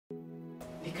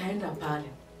Nikaenda pale.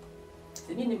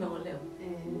 Mimi nimeolewa.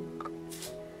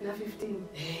 Na 15.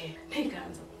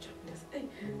 Nikaanza kuchapa.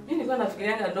 Mimi nilikuwa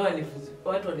nafikirianga ndoa ni vizuri.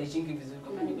 Watu wanaishingi vizuri.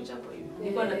 Kama nikuchapa hivi.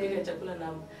 Nilikuwa napiga chakula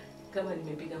na kama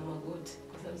nimepiga magoti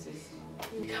kwa sababu sisi.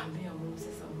 Nikaambia Mungu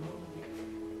sasa Mungu.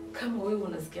 Kama wewe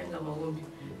unasikianga maombi,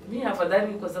 mimi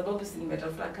afadhali kwa sababu si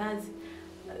nimetafuta kazi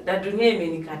na dunia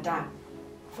imenikataa.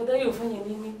 Afadhali ufanye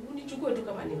nini? Unichukue tu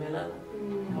kama nimelala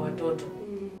na watoto.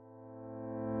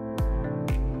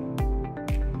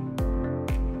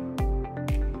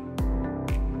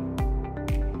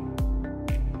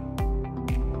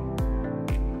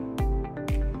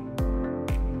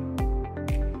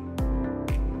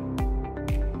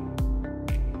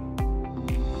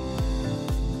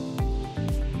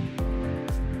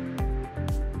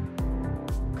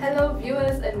 Hello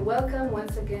viewers and welcome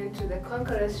once again to the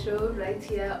Conquerors show right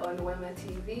here on Wema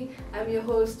TV. I'm your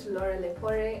host Laura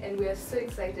Lepore and we are so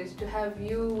excited to have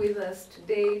you with us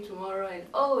today, tomorrow and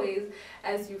always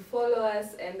as you follow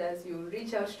us and as you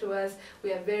reach out to us.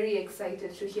 We are very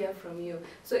excited to hear from you.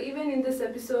 So even in this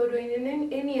episode or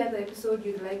in any other episode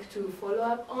you'd like to follow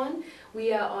up on,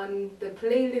 we are on the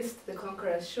playlist The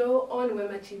Conquerors show on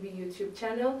Wema TV YouTube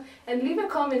channel, and leave a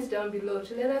comment down below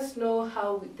to let us know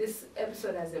how this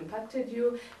episode has impacted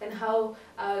you and how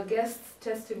our guest's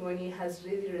testimony has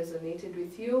really resonated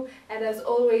with you. And as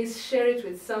always, share it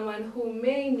with someone who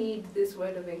may need this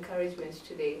word of encouragement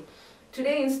today.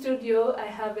 Today in studio, I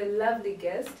have a lovely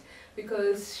guest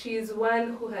because she is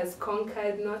one who has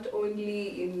conquered not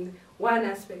only in one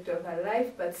aspect of her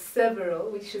life, but several,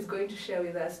 which she's going to share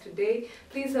with us today.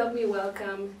 Please help me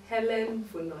welcome Helen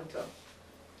Funoto.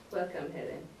 Welcome,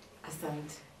 Helen.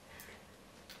 Asante.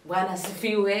 Bwana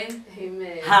sifiwe.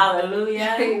 Amen.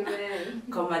 Hallelujah. Amen.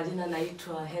 Kwa majina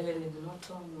naitwa Helen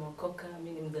Funoto, mwokoka,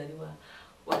 mimi ni mzaliwa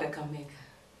wa Kakamega.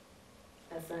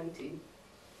 Asante.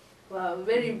 Wow,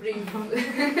 very brief.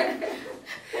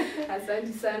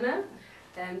 Asante sana.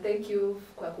 And thank you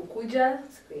kwa kukuja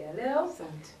siku ya leo.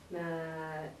 Asante.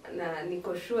 Na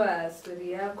niko sure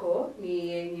story yako ni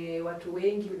yenye watu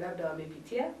wengi labda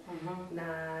wamepitia.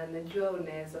 Na najua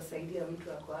unaweza saidia mtu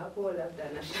wako hapo, labda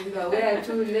anashindwa where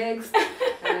to next.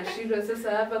 Anashindwa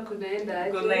sasa hapa kunaenda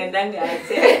aje. Kunaendanga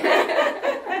aje.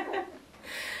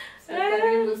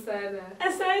 Karibu sana.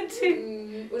 Asante.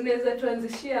 Unaweza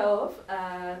tuanzishia off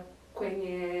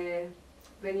kwenye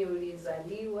venye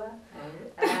ulizaliwa,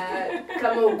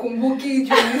 kama ukumbuki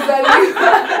ulizaliwa.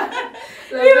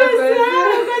 Labda kwa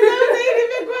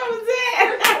nimekuwa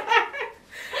mzee.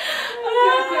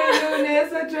 Kwa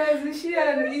unaweza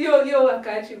tuanzishia hiyo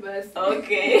wakati basi.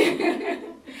 Okay.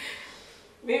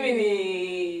 Mimi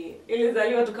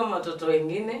nilizaliwa tu kama watoto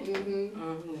wengine.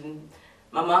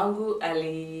 Mamangu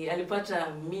alipata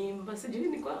mimba, sijui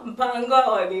ni kwa mpango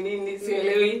au nini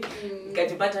sielewi.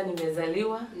 Nikajipata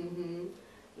nimezaliwa.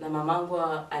 Na mamangu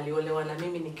aliolewa na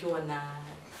mimi nikiwa na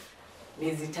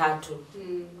miezi 3.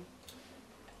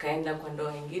 Kaenda kwa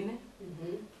ndoa nyingine.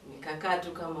 Nikakaa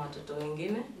tu kama watoto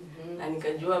wengine na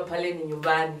nikajua pale ni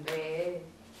nyumbani.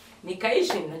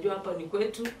 Nikaishi, najua hapa ni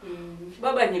kwetu.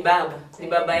 Baba ni baba, ni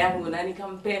baba yangu na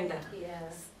nikampenda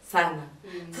sana.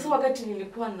 Sasa wakati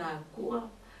nilikuwa nakuwa,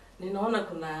 ninaona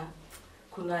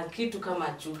kuna kitu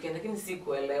kama chuki, lakini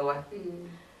sikuelewa.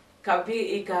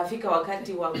 Ikafika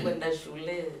wakati wa kwenda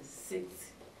shule 6.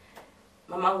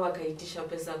 Mamangu akaitisha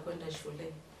pesa kwenda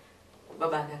shule.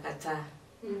 Baba akakataa.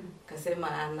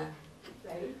 Akasema ana.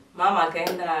 Mama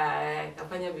akaenda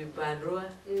akafanya vibarua.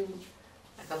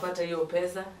 Akapata hiyo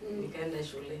pesa, nikaenda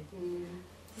shule.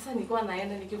 Sasa nilikuwa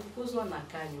naenda nikifukuzwa na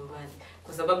kaa nyumbani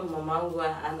kwa sababu mamangu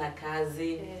ana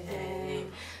kazi.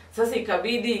 Sasa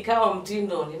ikabidi ikawa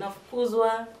mtindo,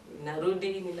 ninafukuzwa,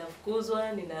 ninarudi,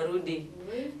 ninafukuzwa, ninarudi.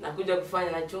 Nakuja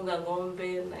kufanya nachunga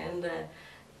ng'ombe, naenda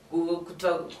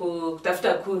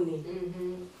kutafuta kuni.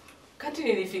 Kati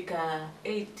nilifika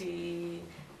 80,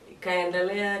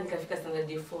 ikaendelea nikafika standard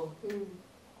 4.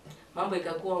 Mambo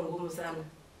ikakuwa ngumu sana.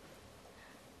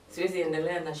 Siwezi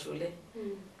endelea na shule.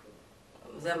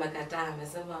 Mzee amekataa,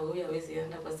 amesema huyu hawezi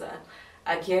enda kwa sababu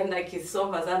akienda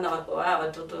akisoma sana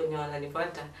watoto wenye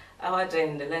wananifuata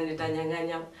hawataendelea,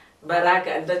 nitanyang'anya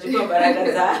baraka, nitachukua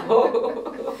baraka zao.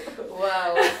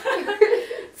 Wow.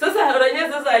 Sasa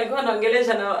unajua sasa alikuwa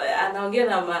anaongea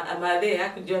na madhe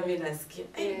hakujua mimi nasikia.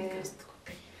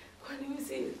 Kwani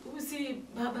usi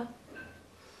baba.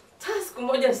 Sasa siku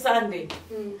moja Sunday.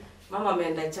 Mama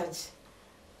ameenda church.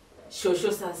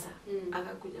 Shosho sasa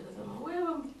akakuja akasema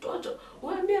wewe mtoto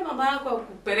uambie mama yako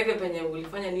akupeleke penye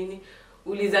ulifanya nini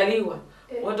ulizaliwa.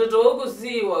 Watoto wako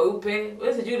si waupe,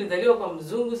 wewe sijui ulizaliwa kwa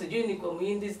mzungu, sijui ni kwa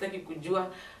Mhindi, sitaki kujua.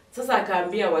 Sasa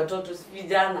akaambia watoto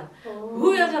vijana,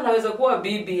 huyu hata anaweza kuwa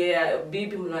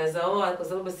bibi mnaweza oa kwa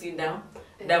sababu si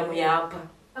damu ya hapa.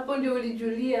 Hapo ndio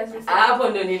ulijulia sasa. Hapo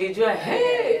ndio nilijua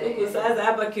huku sasa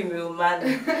hapa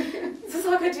kimeumana. Sasa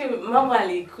wakati mama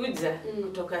alikuja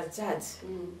kutoka church.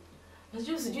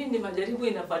 Najua sijui ni majaribu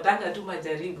inafatanga tu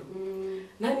majaribu.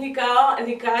 Na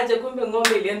nikaaja kumbe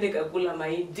ng'ombe ilienda ikakula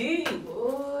mahindi.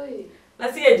 Oi.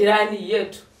 Na si jirani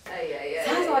yetu.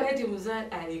 Sasa wakati mzee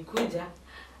alikuja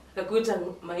akakuta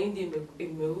mahindi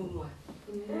imeumwa.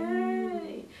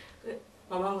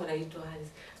 Mamangu anaitwa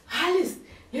Alice.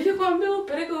 Nilikwambia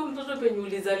upeleke mtoto penye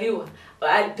ulizaliwa.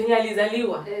 Penye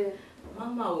alizaliwa.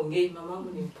 Mama ongei, mamangu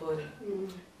ni mpole.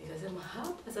 Nikasema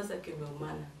hapa sasa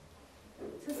kimeumana.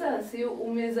 Sasa si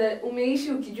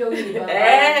umeishi ukijua wewe ni baba.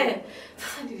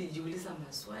 Sasa nilijiuliza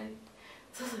maswali.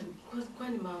 Sasa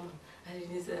kwani mama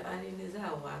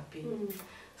alinizaa wapi?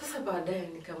 Sasa baadaye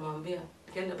nikamwambia,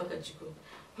 nikaenda mpaka jikoni.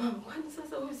 Mama, kwani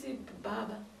sasa wewe si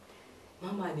baba?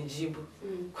 Mama anijibu.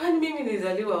 Kwani mimi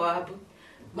nilizaliwa wapi?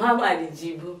 Mama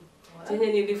alijibu. Chenye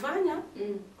nilifanya,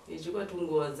 nilichukua tu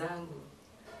nguo zangu.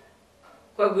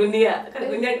 Kwa gunia,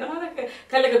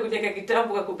 kale kagunia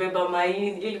kitabu kwa kubeba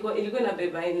mahindi, ilikuwa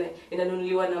inabeba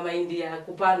inanunuliwa na mahindi ya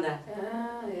kupanda.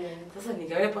 Sasa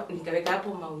nikaweka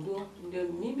hapo manguo, ndio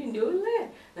mimi ndio ule.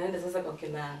 Naenda sasa kwa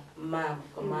kina mama,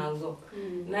 kwa mango.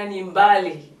 Na ni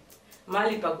mbali.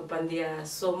 Mali pa kupandia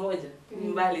moja, ni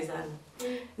mbali sana.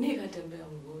 Nikatembea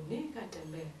mguu,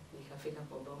 nikafika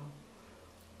kwa boma.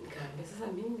 Nikaambia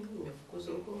sasa mimi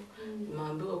nimefukuzwa huko,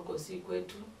 nimeambiwa huko si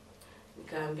kwetu.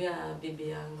 Nikaambia bibi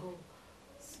yangu,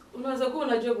 unaweza kuwa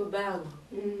unajua baba yangu?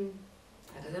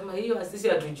 Akasema hiyo sisi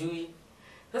hatujui.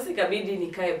 Sasa ikabidi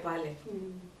nikae pale.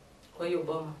 Kwa hiyo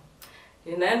boma.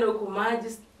 Ninaenda huko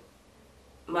maji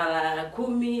mara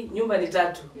 10, nyumba ni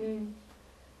 3.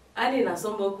 Ani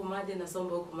nasomba huko maji.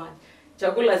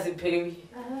 Chakula sipewi.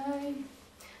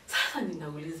 Sasa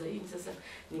ninauliza hii sasa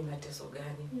ni mateso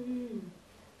gani?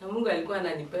 Na Mungu alikuwa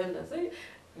ananipenda. Sasa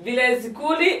vile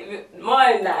sikuli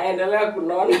moyo naendelea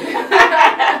kunona.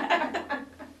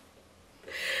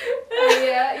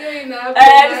 Hiyo ina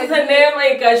sasa neema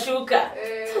ikashuka.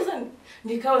 Sasa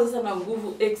nikawa sasa na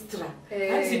nguvu extra.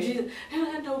 Sijui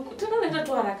naenda huko. Tena naenda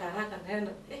tu haraka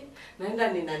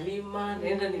naenda ninalima,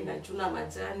 naenda ninachuna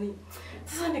majani.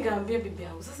 Sasa nikaambia bibi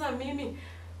yangu, sasa mimi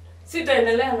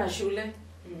sitaendelea na shule.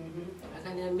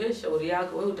 Akaniambia shauri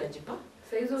yako, wewe utajipa.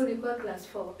 Sasa hizo ulikuwa class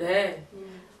 4.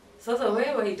 Sasa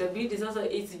wewe itabidi sasa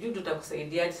sijui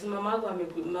tutakusaidia. Mama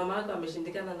yako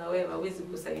ameshindikana na wewe hawezi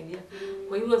kusaidia.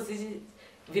 Kwa hivyo sisi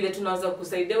vile tunaweza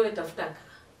kusaidia wewe tafuta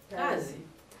kazi.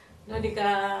 Na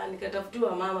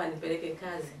nikatafutiwa mama nipeleke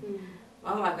kazi.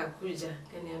 Mama akakuja,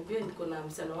 akaniambia niko na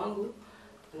msichana wangu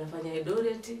anafanya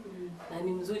Eldoret na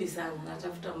ni mzuri sana.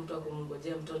 Natafuta mtu wa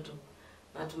kumngojea mtoto.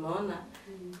 Na tumeona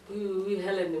huyu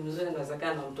Helen ni mzuri anaweza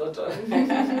kaa na mtoto.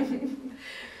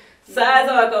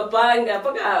 Sasa wakapanga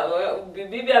mpaka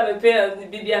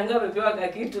bibi yangu amepewa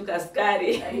kakitu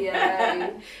kaskari.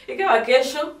 Ikawa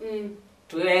kesho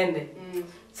tuende.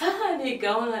 Sasa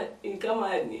nikaona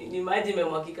kama ni maji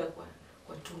imemwagika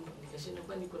kwa tumbo. Nikashinda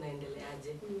kwani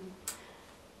kunaendeleaje?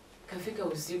 Kafika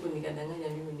usiku nikadanganya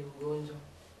mimi ni mgonjwa.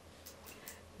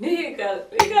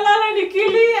 Nikalala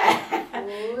nikilia.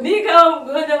 Nikawa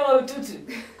mgonjwa mahututi.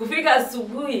 Kufika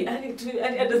asubuhi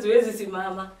hata siwezi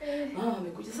simama. Mama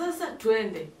amekuja sasa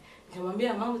twende.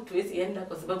 Nikamwambia mama tuwezi enda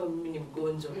kwa sababu mimi ni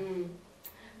mgonjwa.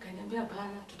 Kaniambia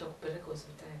hapana tutakupeleka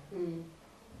hospitali.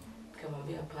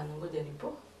 Nikamwambia hapana ngoja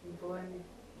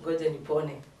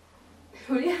nipone.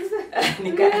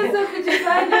 Ulianza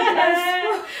kujifanya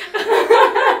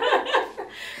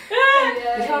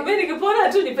nikamwambia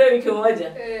nikipona tu nipe wiki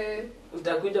moja.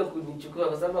 Utakuja kunichukua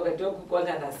kwa sababu wakati wako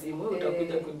kuanga na simu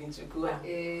utakuja kunichukua.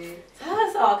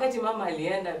 Sasa wakati mama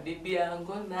alienda bibi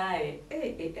yangu naye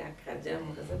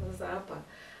akajamu akasema sasa hapa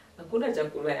hakuna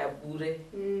chakula ya bure.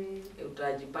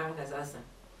 Utajipanga sasa.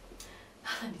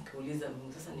 Sasa nikauliza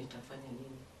Mungu sasa nitafanya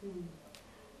nini?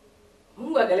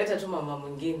 Mungu akaleta tu mama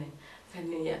mwingine.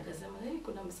 Akasema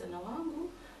kuna msichana wangu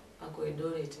ako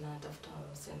Eldoret na anatafuta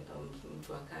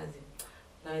mtu wa kazi.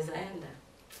 Naweza enda.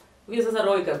 Huyo sasa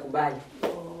roho ikakubali.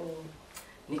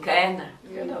 Nikaenda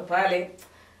pale.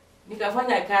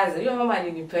 Nikafanya kazi. Huyo mama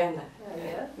alinipenda.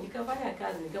 Nikafanya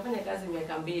kazi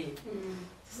miaka 2.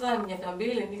 Sasa miaka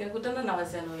 2 nikakutana na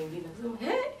wasichana wengine. Akasema,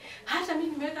 hata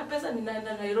mimi nimeweka pesa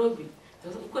ninaenda Nairobi."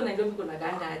 Huko Nairobi kuna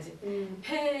ganga aje.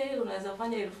 Unaweza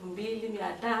fanya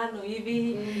 2,500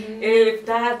 hivi,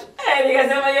 3,000.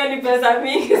 Nikasema hiyo ni pesa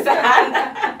mingi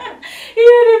sana.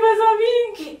 Hiyo ni pesa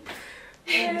mingi.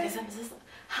 Nikasema sasa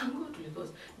hango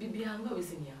tulikosa. Bibi yangu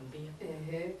hawezi niambia.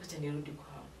 Acha nirudi kwa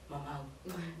mamangu.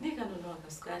 Nikanunua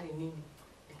kasukari nini.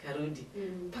 Nikarudi.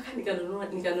 Mpaka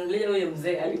nikanunulia yule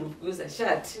mzee alinifukuza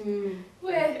shati.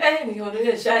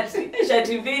 Nikamnunulia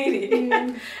shati mbili.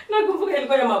 Nakumbuka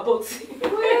ilikuwa ya maboksi.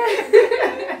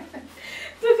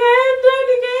 Nikaenda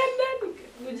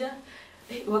nikakuja.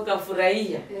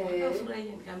 Wakafurahia.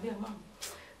 Nikamwambia mama,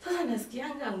 sasa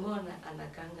nasikianga Ngona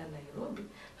anakaanga Nairobi,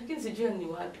 lakini sijui ni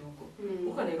wapi huko.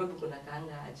 Huko Nairobi kuna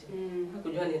kaanga aje.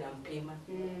 Hakujua ninampima.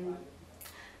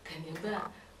 Kaniambia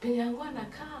penye Ngona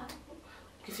anakaa,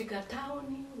 ukifika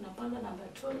town unapanda namba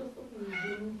 12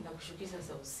 na kushukisha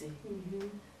Sausi.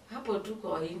 Hapo tu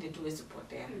kwa Wahindi tu huwezi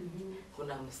potea.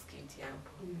 Kuna msikiti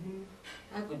hapo.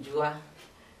 Hakujua.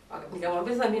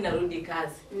 Nikamwambia sasa mimi narudi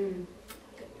kazi.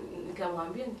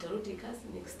 Nikamwambia nitarudi kazi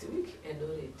next week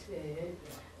Eldoret.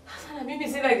 Sasa na mimi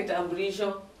sina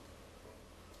kitambulisho.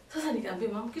 Sasa nikamwambia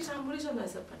mama, kitambulisho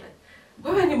naweza pata.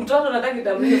 Wewe ni mtoto unataka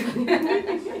kitambulisho.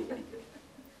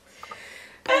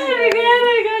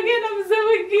 Nikaongea na mzee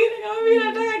mwingine kama mimi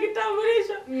nataka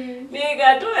kitambulisho.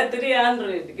 Nikatoa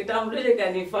 300. Kitambulisho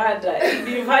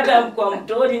kanifuata kwa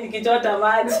mtoni nikichota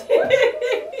maji.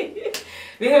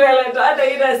 Nimeleta hata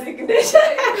ina signature.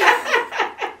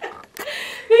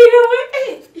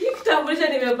 Kitambulisho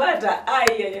nimepata.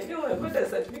 Ndio nimepata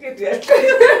certificate ya.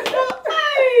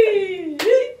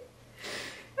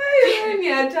 Ni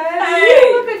hatari.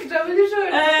 Nimepata kitambulisho.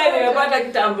 Nimepata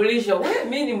kitambulisho. Wewe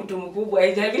mimi ni mtu mkubwa,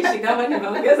 haijalishi kama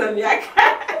nimeongeza miaka.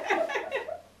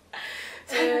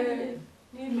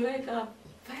 Nimeweka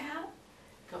fare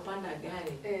kapanda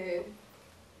gari.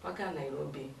 Paka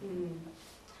Nairobi.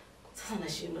 Sasa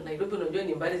nashindwa Nairobi, unajua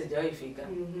ni mbali sijawahi fika.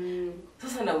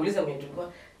 Sasa nauliza mwenye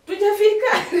tulikuwa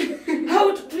tujafika.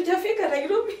 Au tujafika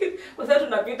Nairobi? Kwa sababu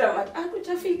tunapita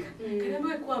tujafika.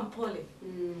 Kaniambia kuwa mpole.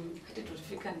 Hadi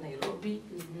tulifika Nairobi.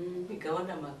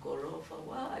 Nikaona magorofa.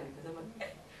 Nikasema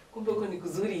kumbe huko ni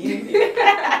kuzuri hivi.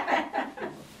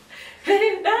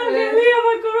 Ndio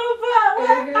magorofa.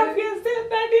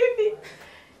 Afyesenda nini?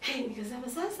 Nikasema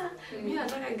sasa mimi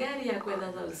nataka gari ya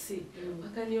kwenda Sausi.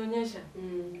 Wakanionyesha.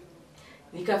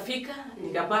 Nikafika,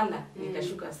 nikapanda,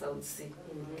 nikashuka Sausi.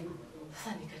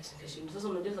 Sasa nikashinda. Sasa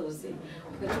unajua Sausi,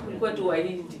 kulikuwa tu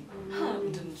Wahindi.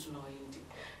 Mtu tuna Wahindi.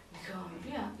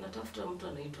 Nikamwambia natafuta mtu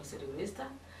anaitwa Sylvester,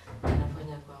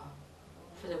 anafanya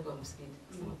kwa msikiti.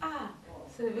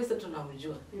 Sylvester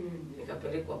tunamjua.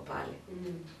 Nikapelekwa pale.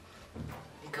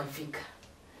 Nikafika.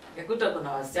 Nikakuta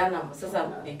kuna wasichana sasa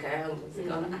nika yangu.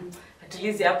 Nikaona at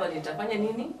least hapa nitafanya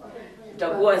nini?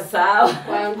 Itakuwa sawa.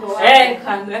 Kwangu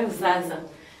sasa.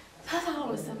 Sasa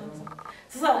wasichana.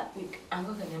 Sasa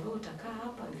ango kaniambia utakaa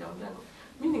hapa, nikamwambia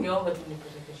mimi ningeomba tu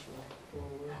nipeleke shule.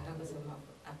 Akasema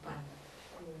hapana.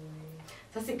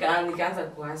 Sasa nikaanza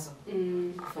kuwaza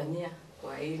kufanyia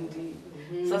kwa Hindi.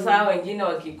 Sasa hao wengine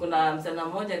kuna msichana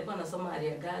mmoja alikuwa anasoma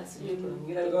area girls, kuna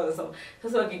mwingine alikuwa anasoma.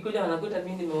 Sasa wakikuja wanakuta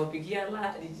mimi nimewapigia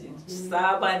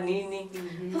saba nini.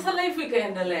 Sasa life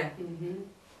ikaendelea.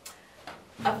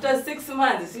 After 6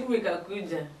 months simu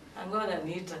ikakuja. Angola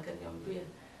ananiita akaniambia.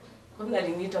 Kwanza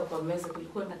aliniita kwa meza,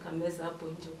 kulikuwa na kameza hapo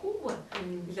nje kubwa.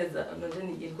 Ile unajua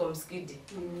ilikuwa msikiti.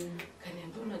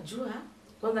 Kaniambia unajua,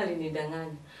 kwanza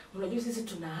alinidanganya. Unajua sisi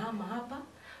tunahama hapa,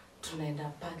 tunaenda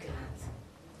Parklands.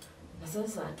 Na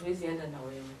sasa hatuwezi enda na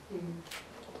wewe.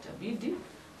 Itabidi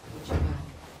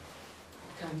ujipange.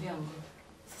 Kaambia ngo.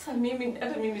 Sasa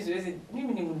mimi siwezi,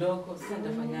 mimi ni mdogo, sasa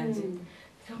nitafanyaje?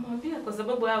 Nikamwambia kwa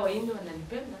sababu hao Wahindi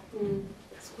wananipenda.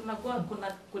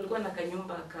 Kulikuwa na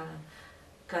kanyumba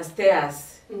ka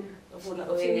stairs.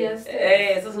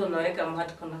 Sasa unaweka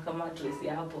kama mattress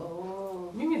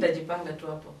hapo. Mimi nitajipanga tu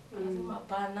hapo. Anasema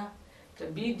hapana,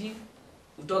 itabidi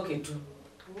utoke tu.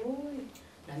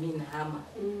 Na mimi nahama.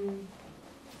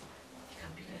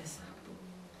 Nikapiga hesabu.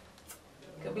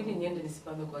 Ikabidi niende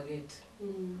nisimame kwa gate.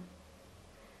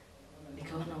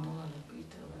 Nikaona mama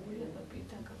anapita,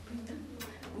 akapita.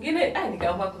 Mwingine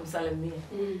nikaamua kumsalimia.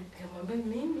 Nikamwambia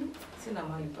mimi sina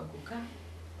mahali pa kukaa.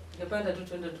 Ningependa tu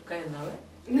tuende tukae nawe.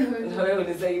 Na wewe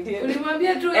unisaidie.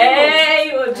 Ulimwambia tu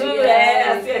hiyo tu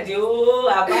asiati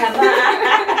hapana.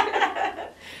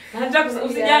 Nataka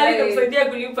usijali kusaidia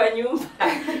kulipa nyumba.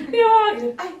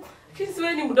 Kisi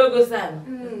wewe ni mdogo sana.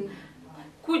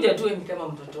 Kuja tu mimi kama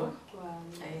mtoto wako.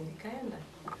 Nikaenda.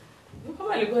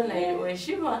 Kama alikuwa na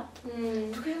heshima,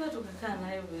 tukaenda tukakaa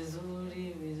naye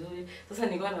vizuri. Sasa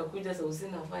nilikuwa nakuja Sausi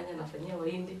nafanyia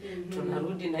Wahindi,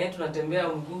 tunarudi na yeye tunatembea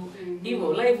mguu.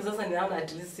 Hivyo life sasa ninaona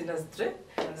at least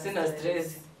sina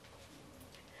stress.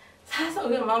 Sasa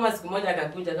huyo mama siku moja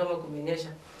akakuja kama kumenyesha.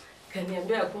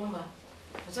 Kaniambia kwamba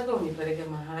nataka unipeleke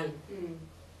mahali.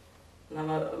 na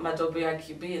matope ya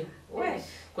kibira. We,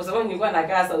 kwa sababu nilikuwa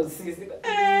nakaa South Sea.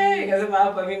 Nikasema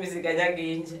hapa mimi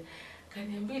sikanyagi nje.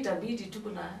 Kaniambia itabidi tu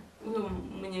kuna huyo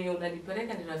mwenye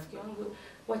unanipeleka ni rafiki wangu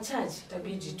wa church,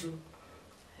 itabidi tu.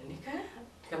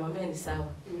 Nikamwambia ni sawa.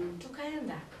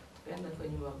 Tukaenda kwa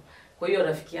nyumba. Kwa hiyo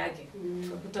rafiki yake,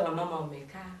 tukakuta wamama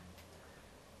wamekaa.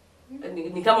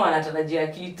 Ni kama wanatarajia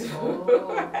kitu.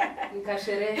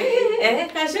 Nikasherehe.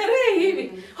 Kasherehe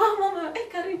hivi. Mama,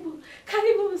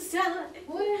 karibu msichana.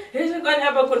 Kwani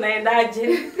hapa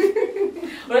kunaendaje?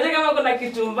 Unajua kama kuna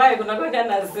kitu mbaya, kuna kwa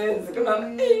na sense. Kuna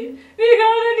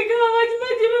nikaona ni kama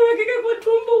maji yamewekeka kwa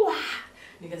tumbo.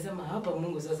 Nikasema hapa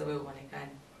Mungu sasa wewe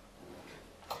uonekane.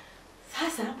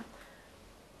 Sasa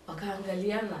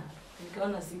wakaangaliana,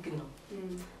 nikaona signal.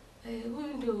 Huyu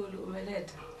ndio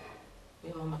umeleta.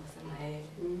 Mimi mama akasema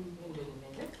mimi ndio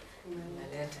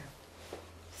nimeleta.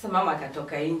 Sasa mama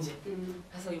akatoka nje.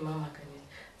 Sasa huyu mama akaniambia,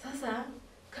 "Sasa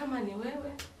kama ni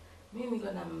wewe, mimi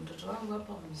niko na mtoto wangu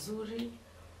hapa mzuri,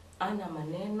 ana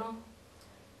maneno.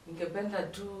 Ningependa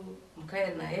tu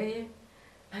mkae na yeye.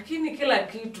 Lakini kila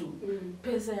kitu,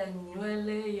 pesa ya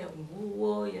nywele, ya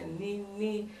nguo, ya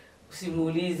nini,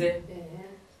 usimuulize.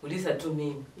 Uliza tu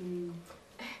mimi."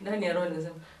 Ndani ya roho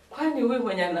nikasema, kwani huyu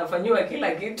mwenye anafanywa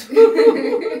kila kitu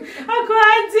ako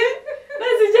aje? Na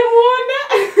sijamuona.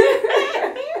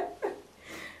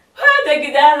 Hata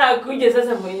kijana akuje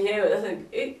sasa mwenyewe. Sasa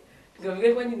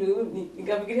nikafikiria kwani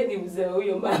nikafikiria ni mzee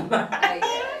huyo mama.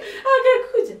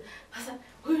 Akakuja. Sasa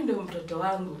huyu ndio mtoto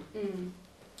wangu.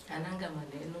 Ananga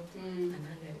maneno,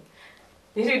 ananga.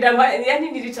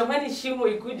 Nilitamani shimo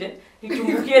ikuje,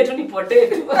 nitumbukie tu nipotee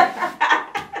tu.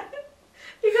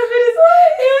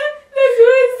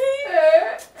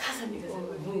 Sasa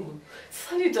nikasema Mungu,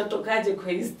 sasa nitatokaje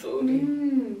kwa hii story?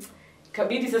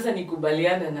 Kabidi sasa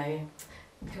nikubaliana na yeye.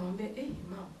 Nikamwambia,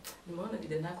 mama, nimeona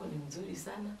kijana wako ni mzuri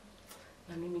sana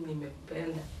na mimi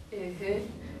nimempenda.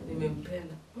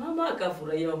 Nimempenda. Mama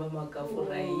akafurahia.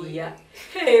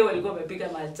 Walikuwa wamepika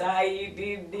machai,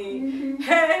 didi.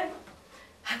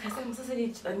 Akasema sasa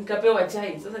nikapewa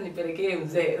chai, sasa nipelekee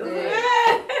mzee.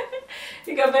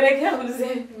 Nikapelekea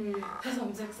mzee. Sasa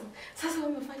mzee akasema, "Sasa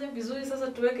wamefanya vizuri, sasa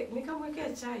tuweke." Nikamwekea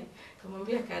chai.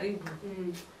 Nikamwambia karibu.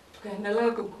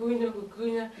 Tukaendelea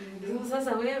kukunywa.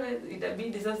 Sasa wewe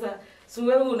itabidi sasa si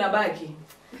wewe unabaki.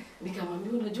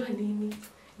 Nikamwambia unajua nini?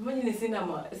 Imagine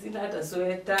sina hata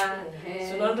sweta.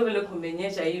 Sio ndo vile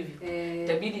kumenyesha hivi.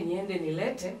 Itabidi niende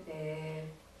nilete.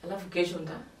 Alafu kesho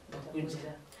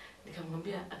nitakuja.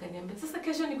 Nikamwambia, akaniambia, "Sasa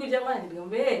kesho nikuja lunch."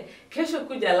 Nikamwambia, "Kesho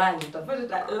kuja lunch,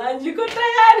 utapata lunch iko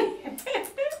tayari."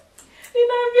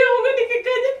 Ninaambia Mungu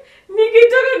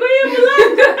nikitoka kwa hiyo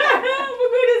mlango,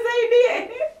 Mungu nisaidie.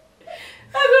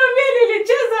 Akamwambia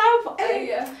nilicheza hapo.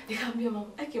 Nikamwambia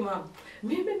mama,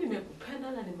 mimi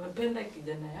nimekupenda na nimependa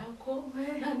kijana yako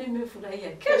na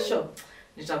nimefurahia. Kesho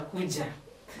nitakuja.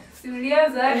 Si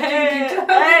ulianza kitu.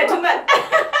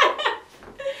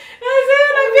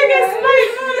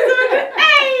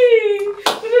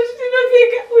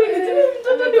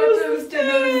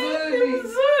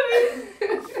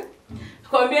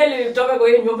 Kwambia nilitoka kwa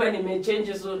hiyo nyumba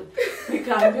nimechange sura.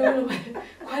 Nikaambia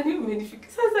kwani umenifika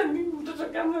sasa mimi mtoto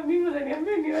kama mimi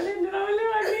unaniambia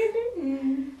niolewa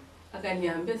nini?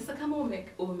 Akaniambia sasa kama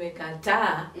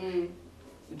umekataa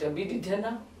utabidi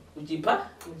tena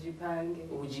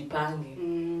ujipange.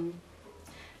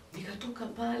 Nikatoka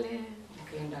pale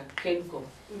nikaenda Kenko.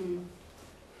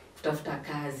 Kutafuta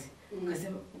kazi.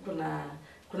 Akasema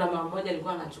kuna mama mmoja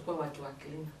alikuwa anachukua watu wa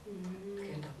clean.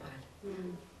 Nikaenda pale.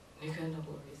 Nikaenda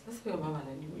kwa ofisi. Sasa huyo mama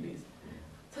ananiuliza,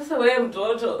 "Sasa wewe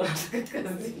mtoto unataka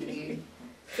kazi?"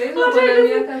 Sasa kuna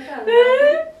miaka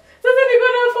kadhaa. Sasa niko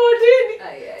na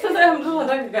 14. Sasa wewe mtoto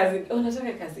unataka kazi?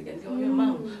 Unataka kazi gani? Nikamwambia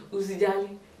mama, usijali.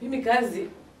 Mimi kazi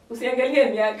usiangalie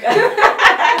miaka.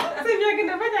 Sasa miaka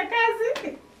nafanya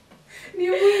kazi. Ni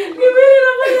mwili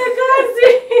nafanya kazi.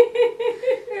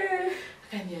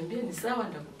 Akaniambia ni sawa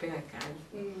nitakupea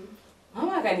kazi.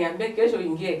 Mama akaniambia kesho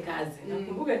uingie kazi.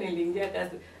 Nakumbuka niliingia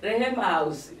kazi Rehema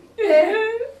House.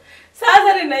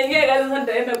 Sasa ninaingia kazi, sasa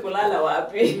nitaenda kulala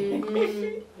wapi?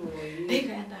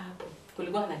 Nikaenda hapo.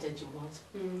 Kulikuwa na jaji mmoja.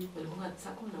 Walikuwa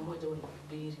saa 11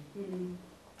 wanahubiri.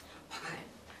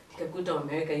 Nikakuta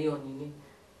wameweka hiyo nini?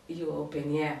 Hiyo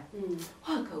open air.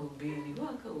 Wakahubiri.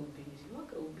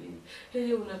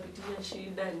 Unapitia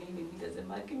shida nini?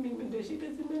 Nikasema mimi ndio shida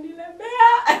zimenilemea.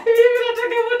 Mimi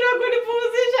nataka mtu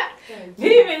akunipumzisha.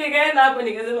 Mimi nikaenda hapo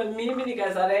nikasema mimi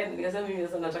nikasarenda. Nikasema mimi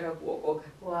sasa nataka kuokoka.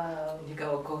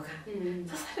 Nikaokoka.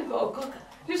 Sasa nikaokoka.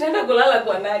 Nitaenda kulala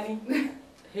kwa nani?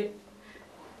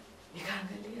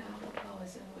 Nikaangalia hapo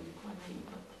wazee walikuwa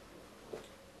naiba.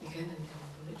 Nikaenda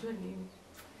nikamwambia unajua nini?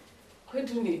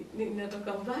 kwetu ni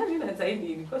natoka mbali na sasa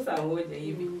hivi niko saa moja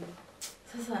hivi.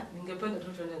 Sasa ningependa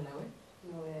tu tuende na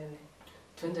wewe.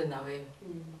 Twende na wewe.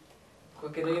 Kwa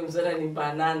kile mzara ni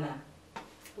banana.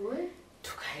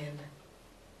 Tukaenda.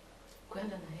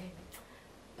 Kwenda na yeye.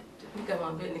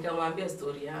 Nikamwambia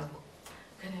story yangu.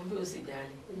 Kaniambia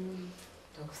usijali.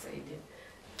 Nitakusaidia.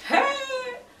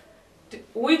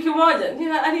 Wiki moja,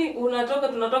 yaani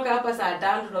tunatoka hapa saa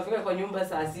 5, tunafika kwa nyumba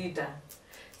saa 6.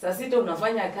 Saa 6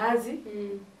 unafanya kazi.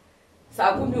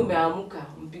 Saa 10 umeamka,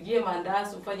 mpigie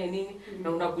mandazi, ufanye nini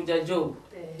na unakuja job.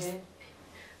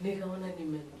 Nikaona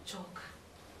nimechoka.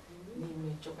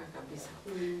 Nimechoka kabisa.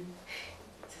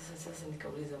 Sasa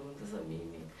nikauliza Mungu, sasa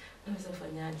mimi naweza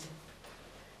fanyaje?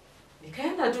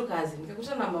 Nikaenda tu kazi,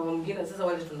 nikakutana na mama mwingine sasa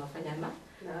wale tunafanya na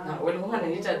wale mama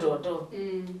ananiita Toto.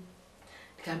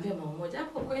 Nikamwambia mama mmoja,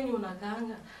 hapo kwenye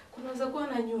unakaanga kunaweza kuwa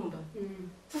na nyumba.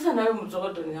 Sasa na wewe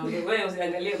mtoto, nikamwambia wewe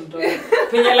usiangalie mtoto.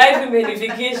 Penye life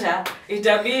imenifikisha,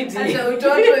 itabidi. Hata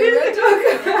utoto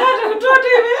imetoka. Hata utoto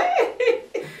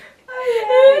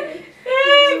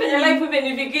penye life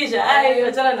imenifikisha,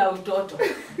 achana na utoto.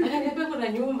 Akaniambia kuna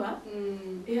nyumba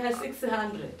ya 600.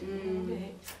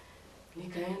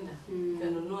 Nikaenda,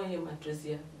 nikanunua hiyo mattress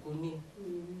ya gunia.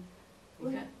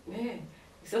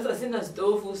 Sasa sina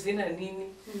stove, sina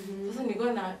nini. Sasa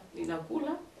nilikuwa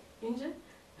ninakula nje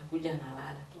na kuja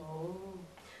nalala.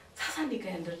 Sasa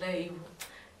nikaendelea hivyo.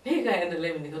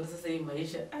 Nikaona sasa hii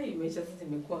maisha sasa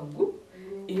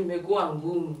imekuwa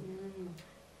ngumu.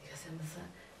 Nikasema sasa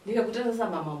nikakutana sasa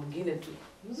mama mwingine tu.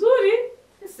 Mzuri.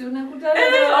 Si unakutana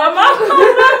na mama tu.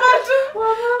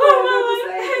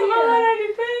 Mama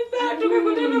ananipenda.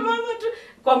 Tukakutana mama tu.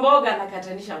 Kwa mboga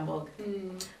nakatanisha mboga.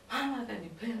 Mama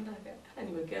akanipenda,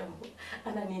 ananiwekea mboga.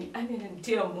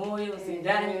 Ananitia moyo,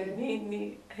 usijali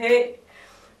nini.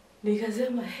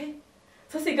 Nikasema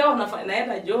sasa ikawa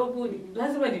naenda job,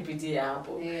 lazima nipitie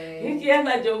hapo.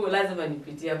 Nikienda job lazima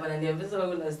nipitie hapa. Ananiambia sasa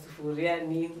wewe una sufuria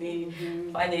nini?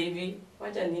 Fanya hivi,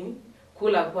 wacha nini?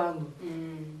 Kula kwangu.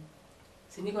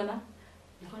 Si niko na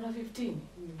 15.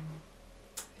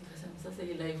 Nikasema sasa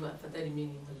hii live afadhali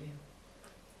mimi nimolewe.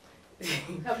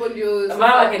 Hapo ndio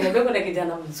mama akaniambia kuna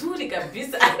kijana mzuri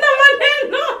kabisa. Ana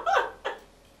maneno.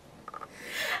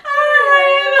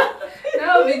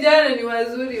 Nao vijana ni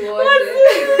wazuri wote.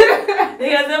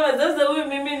 Nikasema sasa huyu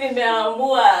mimi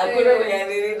nimeamua kuna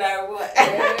kwenye naamua.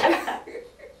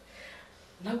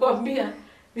 Nakwambia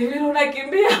mimi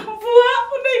unakimbia mvua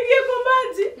unaingia kwa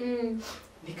maji.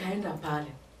 Nikaenda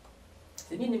pale.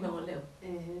 Mimi nimeolewa.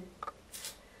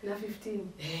 Na 15. Mimi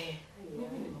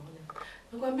nimeolewa.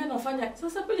 Nakwambia nafanya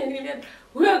sasa kwenye nilienda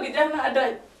huyo kijana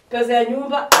hata pesa ya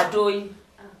nyumba atoi.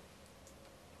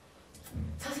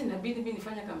 Sasa inabidi mimi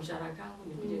nifanye kama mshahara kangu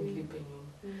nikuje nilipe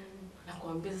nyumba.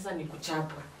 Nakwambia sasa ni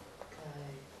kuchapwa.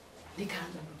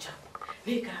 Nikaanza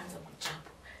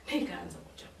kuchapwa.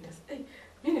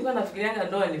 Mimi nilikuwa nafikirianga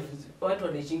ndoa ni vizuri. Watu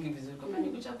wanaishingi vizuri. Kama ni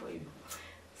kuchapwa hivyo.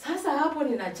 Sasa hapo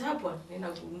ninachapwa,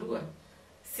 ninagundua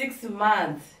 6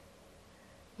 months.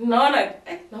 Naona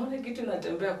kitu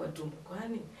natembea kwa tumbo.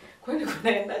 Kwani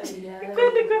kunaendaje?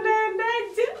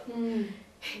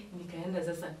 Nikaenda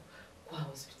sasa kwa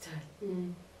hospitali.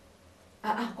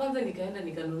 Kwanza nikaenda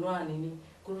nikanunua nini?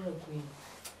 Kurura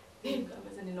queen.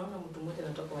 Kama ninaona mtu mmoja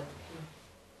anatoka watu.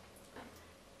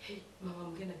 Mama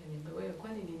mwingine akaniambia wewe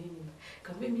kwani ni nini?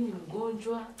 Kaambia mimi ni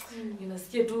mgonjwa.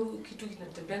 Ninasikia tu kitu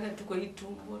kinatembeanga tu kwa hii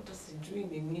tumbo, hata sijui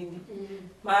ni nini.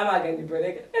 Mama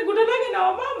akanipeleka. Kutoka na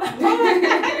mama.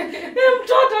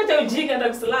 Mtoto acha ujinga na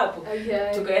kuslapu.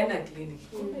 Tukaenda kliniki.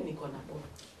 Kumbe niko na boma.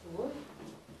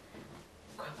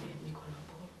 Niko na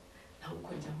boma. Na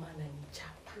huko jamaa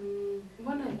ananichapa.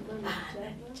 Mbona alikuwa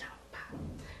ananichapa?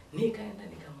 Nikaenda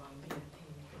nikamwambia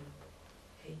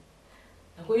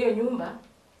na kwa hiyo nyumba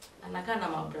anakaa na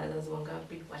mabrothers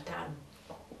wangapi? 5.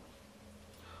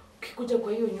 Ukikuja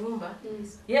kwa hiyo nyumba,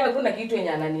 yeye hakuna kitu yenye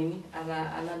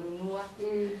ananunua.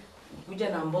 Kuja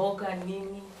na mboga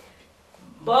nini?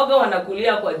 Mboga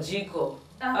wanakulia kwa jiko.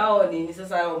 Hao nini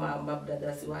sasa hao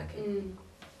mabrothers wake.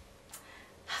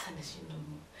 Sasa nashinda.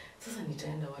 Sasa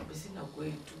nitaenda wapi? Sina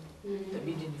kwetu.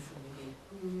 Itabidi nifungie.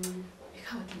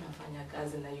 Ikawa tunafanya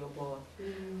kazi na hiyo boa.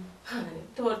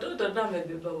 Toto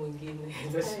amebeba mwingine.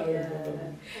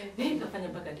 Nikafanya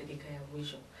mpaka dakika ya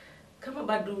mwisho. Kama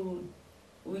bado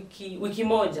wiki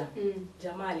moja,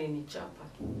 jamaa alinichapa.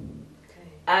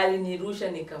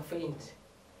 Alinirusha nikafaint.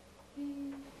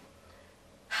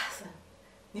 Sasa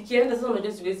nikienda sasa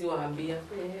unajua siwezi waambia.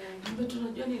 Mbona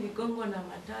tunajua niligongwa na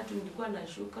matatu, nilikuwa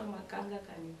nashuka makanga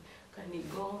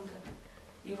kanigonga.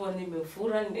 Hivyo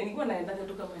nimefura, nilikuwa naenda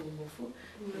tu kama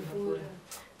nimefura.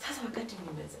 Sasa wakati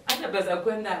nimeza hata pesa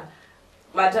kwenda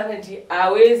maternity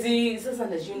hawezi. Sasa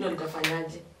nashindwa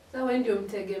nitafanyaje? Sasa wewe ndio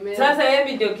mtegemea. Sasa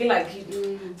yeye ndio kila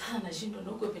kitu. Sasa nashindwa na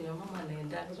huko penye mama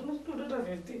anaenda. Unashindwa mtoto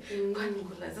 50. Kwani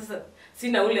kuna sasa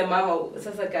sina ule mama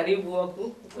sasa karibu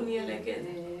wako kunielekeza.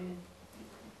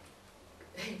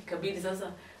 Kabidi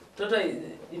sasa mtoto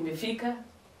imefika.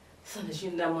 Sasa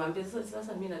nashinda mwambie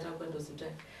sasa mimi nataka kwenda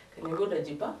hospitali. Kaniambia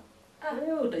utajipa?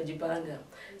 Wewe utajipanga.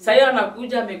 Sasa yeye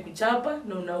anakuja amekuchapa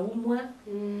na unaumwa.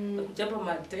 Kuchapa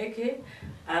mateke,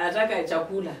 anataka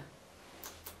chakula.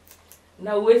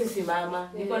 Na uwezi simama.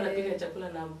 Nilikuwa napika chakula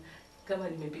na kama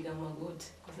nimepiga magoti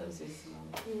kwa sababu siwezi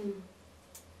simama.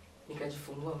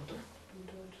 Nikajifungua mtoto.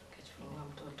 Nikajifungua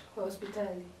mtoto. Kwa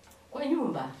hospitali. Kwa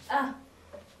nyumba.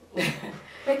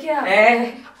 Peke yako.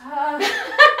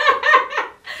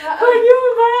 Kwa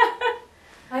nyumba.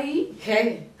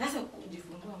 Sasa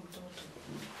kujifungua mtoto.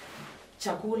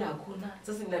 Chakula hakuna.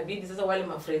 Sasa inabidi sasa wale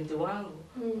mafrendi wangu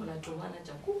wanatumana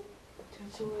chakula.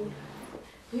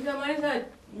 Nikamaliza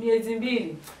miezi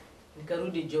 2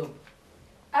 nikarudi job.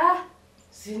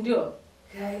 Si ndio?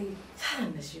 Sana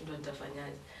nashindwa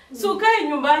nitafanyaje. So kae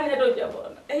nyumbani hata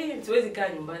hujapona. Siwezi kaa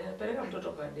nyumbani. Napeleka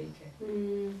mtoto kwa daycare.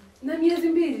 Na miezi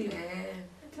 2?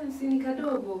 Hata si ni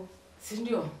kadogo. Si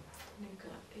ndio?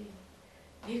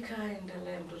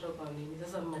 Nikaendelea mtoto kwa nini?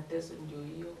 Sasa mateso ndio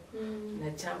hiyo.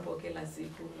 Na champo kila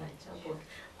siku na champo.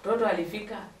 Mtoto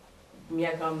alifika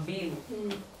miaka 2.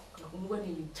 Nakumbuka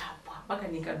nilichapwa mpaka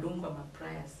nikadungwa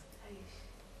mapriors.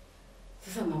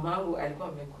 Sasa mamangu alikuwa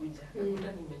amekuja.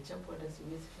 Nakuta nimechapwa hata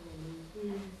siwezi fanya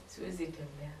nini. Siwezi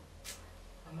tembea.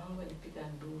 Mamangu alipiga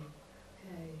nduru.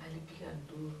 Alipiga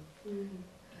nduru.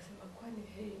 Akasema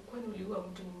kwani uliua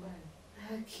mtu nyumbani?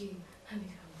 Haki.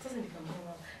 Sasa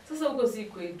nikamwambia sasa huko si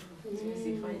kwetu.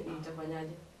 Siwezi fanya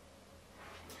nitafanyaje?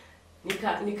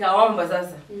 Nikaomba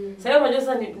sasa. Sasa unajua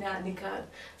sasa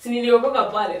si niliokoka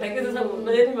pale lakini sasa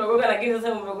unajua nimeokoka lakini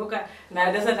sasa umeokoka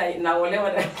na sasa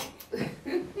naolewa na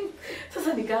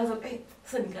sasa nikaanza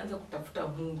kutafuta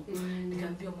Mungu.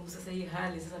 Nikamwambia Mungu sasa hii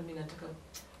hali sasa mimi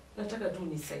nataka tu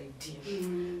nisaidie.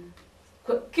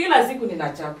 Kila siku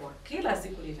ninachapwa.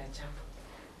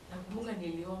 Nakumbuka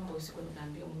niliomba usiku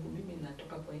nikamwambia Mungu mimi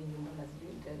ninatoka kwa hii nyumba na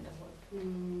sijui nitaenda wapi.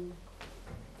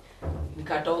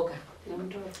 Nikatoka na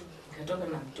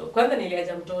mtoto. Kwanza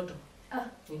niliacha mtoto.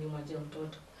 Nilimwachia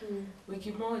mtoto.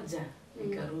 Wiki moja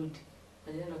nikarudi.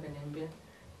 Majirani wakaniambia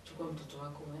chukua mtoto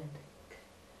wako uende.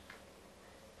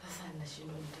 Sasa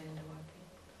nashindwa nitaenda wapi.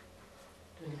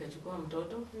 Ndio nikachukua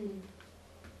mtoto.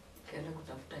 Kaenda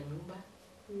kutafuta nyumba.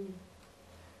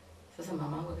 Sasa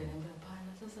mamangu akaniambia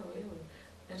hapana, sasa wewe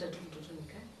leta tu mtoto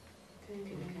nikae na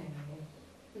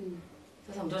yeye.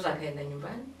 Sasa mtoto akaenda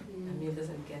nyumbani na mimi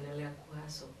sasa nikaendelea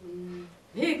kuhaso.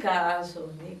 Nikahaso.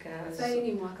 Sasa hii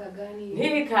ni mwaka gani?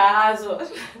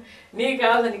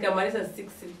 Nikahaso nikamaliza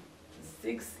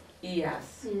 6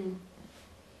 years.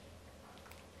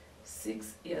 6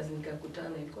 years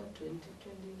nikakutana ilikuwa 2021.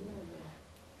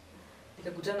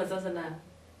 Nikakutana sasa na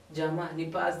jamaa ni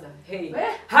pastor.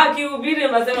 Hakihubiri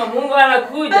unasema Mungu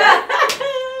anakuja.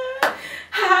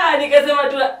 Nikasema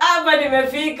tu hapa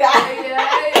nimefika.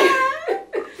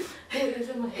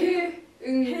 Nikasema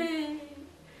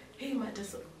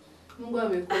mateso. Mungu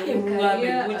amekuja.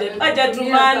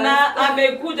 Hajatumana,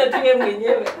 amekuja tu yeye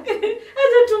mwenyewe.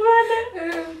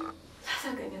 Hajatumana.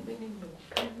 Sasa akaniambia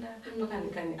nimekupenda. Mpaka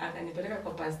akanipeleka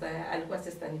kwa pastor, alikuwa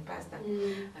sister ni pastor.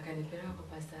 Akanipeleka kwa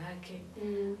pastor yake.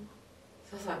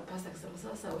 Sasa pastor akasema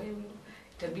sasa wewe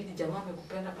itabidi jamaa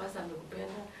amekupenda, pastor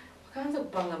amekupenda. Wakaanza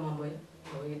kupanga mambo ya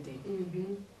wedding.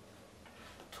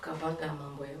 Tukapanga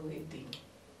mambo ya wedding.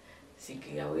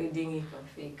 Siku ya wedding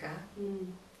ikafika.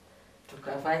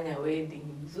 Tukafanya wedding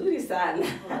mzuri sana.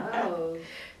 Wow.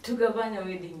 Tukafanya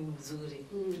wedding mzuri.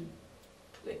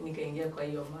 Nikaingia kwa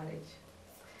hiyo marriage.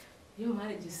 Hiyo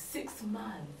marriage 6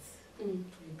 months.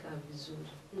 Tulikaa vizuri.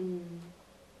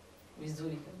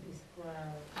 Vizuri kabisa.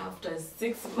 Wow. After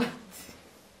 6 months.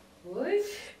 What?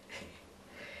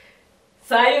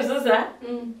 Sayo sasa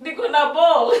niko na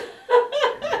ball.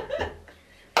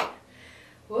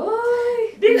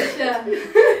 Oi, Niko na ball.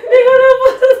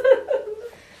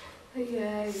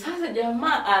 Sasa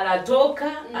jamaa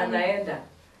anatoka anaenda.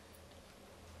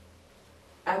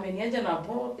 Ameniacha na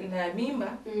ball na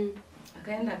mimba.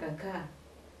 Akaenda akakaa.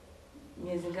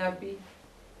 Miezi ngapi?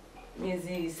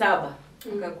 Miezi 7.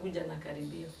 Akakuja na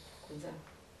karibia kuzaa.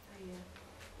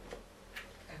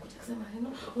 Akasema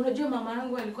unajua mama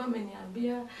yangu alikuwa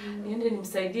ameniambia niende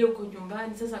nimsaidie huko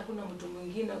nyumbani, sasa hakuna mtu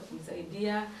mwingine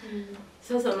kumsaidia.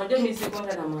 Sasa unajua mimi sikuwa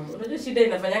na mama. Unajua shida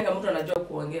inafanyanga mtu anajua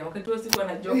kuongea. Wakati wewe sikuwa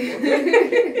najua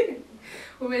kuongea.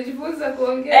 Umejifunza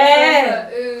kuongea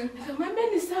sasa. Nikamwambia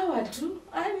ni sawa tu.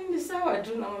 Ni sawa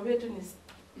tu, namwambia tu ni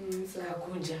sawa.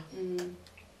 Kakuja.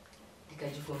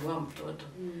 Nikajifungua mtoto.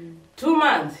 2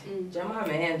 months. Jamaa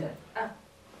ameenda.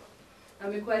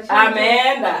 Amekuwa chini.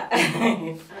 Ameenda.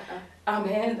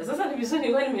 Ameenda. Sasa ni vizuri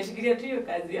nilikuwa nimeshikilia tu hiyo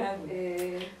kazi yangu.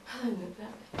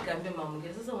 Nikamwambia mama,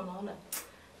 sasa unaona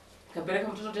kapeleka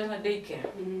mtoto tena daycare.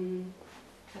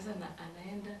 Sasa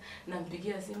anaenda,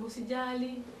 nampigia simu,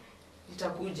 usijali,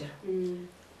 nitakuja.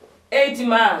 8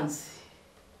 months.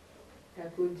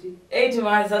 Kakuji. 8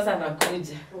 months sasa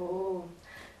anakuja.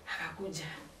 Akakuja.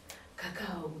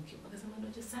 Kakao wiki. Akasema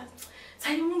ndio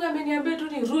sasa Mungu ameniambia tu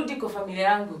nirudi kwa familia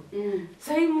yangu.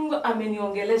 Sasa Mungu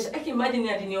ameniongelesha.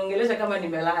 Imagine aliniongelesha kama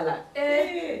nimelala.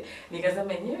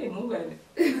 Nikasema yenyewe Mungu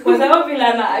kwa sababu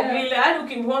vile hadi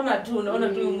ukimwona tu unaona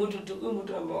tu huyu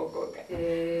mtu ameokoka.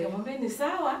 Nikamwambia ni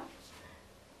sawa.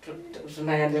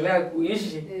 Tunaendelea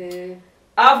kuishi.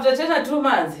 After tena 2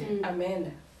 months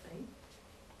ameenda.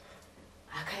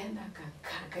 Akaenda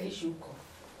akaishi huko.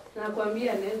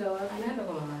 Nakwambia anaenda wapi? Anaenda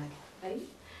kwa mama yake.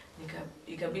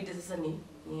 Ikabidi sasa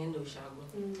niende ushago.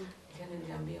 Nikaenda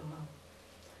nikamwambia mama,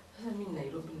 sasa mimi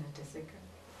Nairobi nateseka.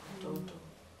 Mtoto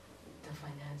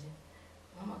tafanyaje?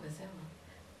 Mama akasema,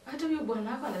 hata huyo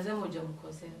bwana wako anasema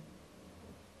hujamkosea.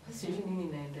 Sasa sijui nini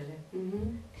inaendelea.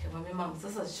 Nikamwambia mama,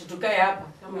 sasa tukae hapa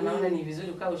kama naona ni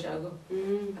vizuri ukaa ushago.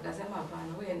 Akasema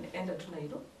hapana, wewe enda tu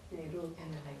Nairobi.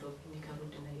 Enda Nairobi.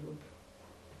 Nikarudi Nairobi.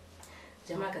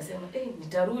 Jamaa akasema,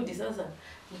 nitarudi sasa.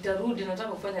 Nitarudi, nataka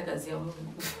kufanya kazi ya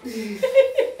Mungu.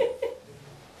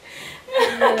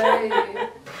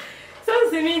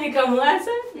 Sasa mimi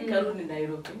nikamwacha, nikarudi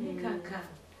Nairobi.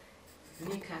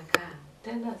 Nikakaa.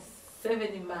 Tena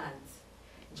 7 months.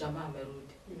 Jamaa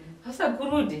amerudi. Sasa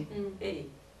kurudi,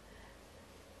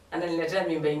 ananiletea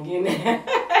mimba ingine.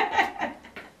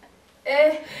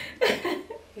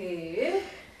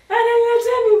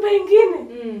 Ananiletea mimba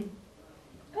ingine.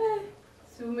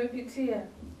 Si umepitia.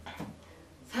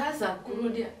 Sasa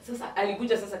kurudia, sasa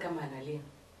alikuja sasa kama analia.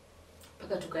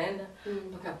 Paka tukaenda,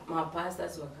 paka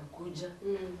mapastors wakakuja,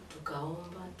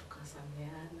 tukaomba,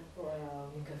 tukasameana.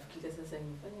 Nikafikiria sasa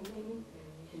nimefanya nini?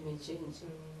 Nimechange.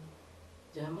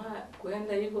 Jamaa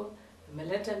kwenda hivyo,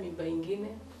 ameleta mimba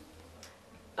ingine.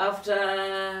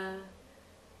 After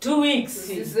 2 weeks.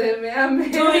 Usiseme ame.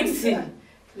 2 weeks.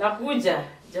 Nakuja,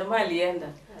 jamaa alienda.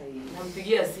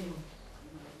 Nampigia simu.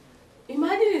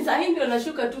 Imagine sasa ndio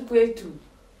nashuka tu kwetu.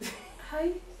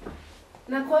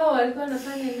 Na kwao walikuwa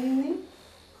wanafanya nini?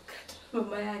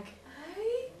 Mama yake.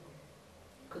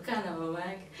 Kukaa na mama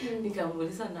yake.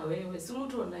 Nikamuuliza, na wewe si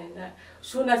mtu unaenda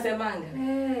shule unasemanga?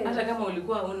 Hata kama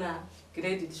ulikuwa huna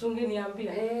credit, si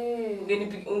ungeniambia?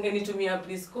 Ungenitumia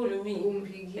please call me.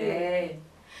 Umpigie.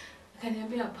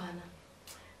 Akaniambia hapana.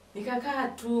 Nikakaa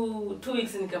 2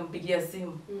 weeks nikampigia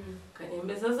simu.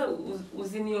 Akaniambia sasa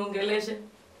usiniongeleshe.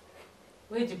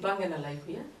 Wewe jipange na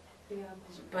life ya?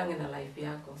 Jipange na life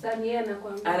yako. Sasa yeye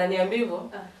anakuambia. Ananiambia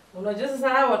hivyo. Unajua sasa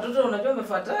hawa watoto unajua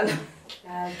wamefuatana.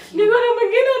 Niko na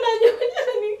mwingine unajua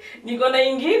niko na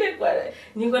ingine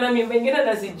niko na mimba ingine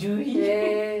na sijui.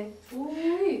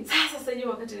 Sasa hiyo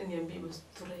wakati ananiambia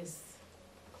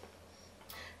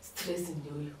stress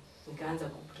ndio hiyo. Nikaanza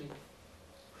kupretend.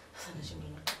 Sasa nashindwa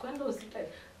kwenda hospitali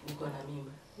niko na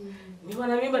mimba. Niko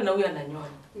na mimba na huyu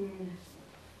ananyonya.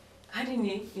 Hadi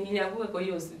nilianguka kwa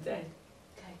hiyo hospitali.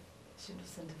 Shindo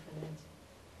sasa nitafanyaje?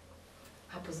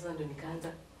 Hapo sasa ndo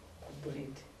nikaanza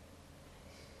kubreed.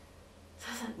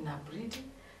 Sasa na breed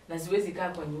na siwezi kaa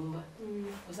kwa nyumba.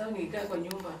 Kwa sababu nikikaa kwa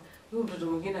nyumba, huyo mtoto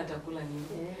mwingine atakula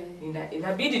nini?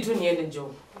 Inabidi tu niende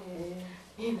job.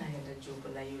 Ninaenda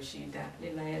job na hiyo shida.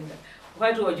 Ninaenda.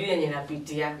 Watu wajue yenye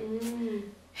napitia.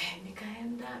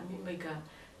 Nikaenda mimba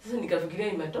sasa nikafikiria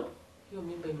hiyo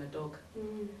mimba imetoka.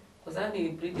 Kwa sababu ni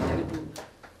breed karibu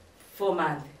 4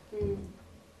 months.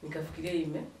 Nikafikiria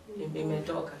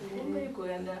imetoka.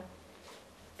 Haikuenda.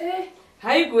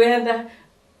 Haikuenda.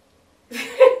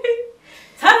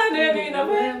 Sana ndio mimi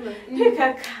na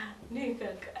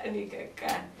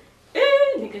nikakaa.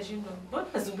 Nikashindwa.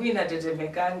 Mbona asubuhi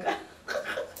natetemekanga?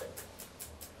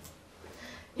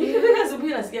 Nikifika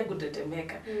asubuhi nasikia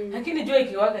kutetemeka. Lakini jua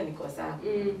ikiwaka niko sawa.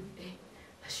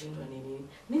 Nashindwa nini?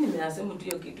 Mimi nimeasema tu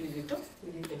hiyo kitu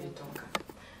ilitoka.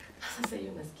 Sasa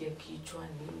hiyo nasikia kichwa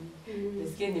nini?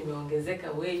 Nasikia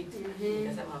nimeongezeka weight.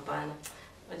 Nikasema hapana.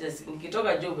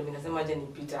 Nikitoka job nikasema aje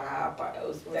nipita hapa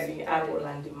hospitali hapo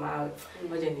Landmark.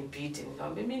 Aje nipite.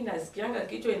 Nikamwambia mimi nasikianga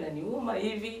kichwa inaniuma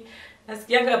hivi.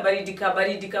 Nasikianga baridi.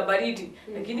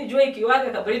 Lakini jua ikiwaka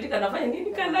kabaridi kanafanya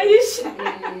nini? Kanaisha.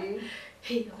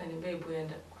 Akaniambia hebu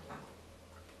enda kwa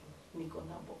niko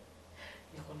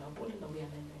na bole na huyu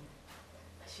ananyonya.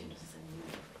 Nashinda sasa nini?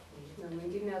 Na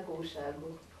mwingine ako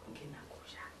ushago. Mwingine ako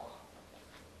ushago.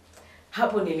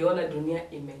 Hapo niliona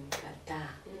dunia imenikataa.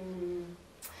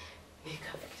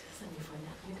 Nikafikiria sasa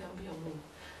nifanya, nikamwambia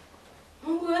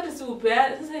Mungu hata si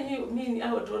upea sasa hiyo mimi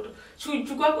hao watoto.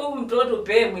 Chukua kwa huyu mtoto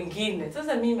pee mwingine.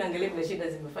 Sasa mimi angalia vile shida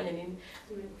zimefanya nini?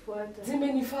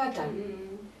 Zimenifuata.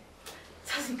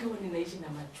 Sasa ikawa ninaishi na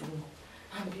machungu.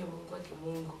 Ambia Mungu wake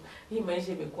Mungu, hii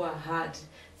maisha imekuwa hard.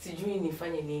 Sijui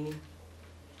nifanye nini.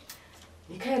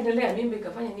 Nikaendelea mimi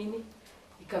ikafanya nini?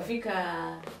 Ikafika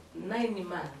 9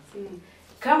 months.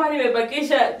 Kama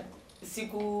nimebakisha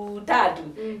siku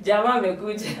 3, jamaa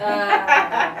amekuja.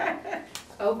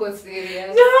 Hauko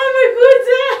serious. Jamaa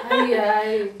amekuja.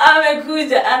 Ai.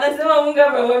 Amekuja, anasema Mungu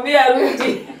amemwambia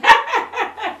arudi.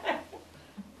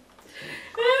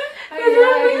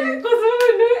 Kwa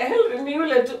sababu ni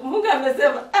yule tu Mungu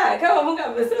amesema, kama Mungu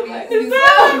amesema ni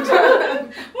sawa. Mungu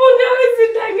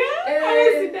hawezi danganya,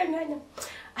 hawezi danganya.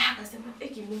 Akasema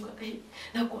Mungu,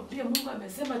 nakwambia Mungu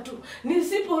amesema tu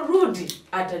nisiporudi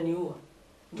ataniua.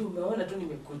 Ndio umeona tu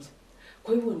nimekuja.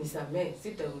 Kwa hivyo unisamee,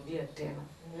 sitarudia tena.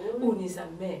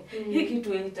 Unisamee. Hii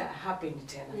kitu haita happen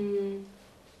tena.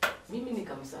 Mimi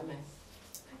nikamsamee.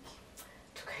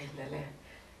 Tukaendelea.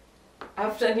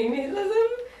 After nini sasa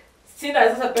sina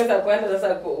sasa pesa kwenda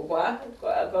sasa kwa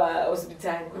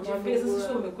hospitali. Nikamwambia sasa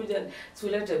sio umekuja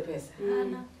sulete pesa.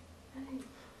 Hana.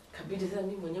 Kabidi sasa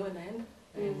mimi mwenyewe naenda.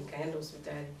 Nikaenda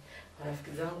hospitali.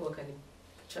 Marafiki zangu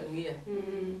wakanichangia.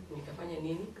 Nikafanya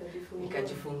nini?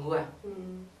 Nikajifungua.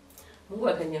 Mungu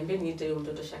akaniambia niite huyo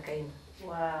mtoto Shakaina.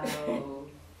 Wow.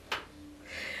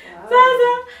 Sasa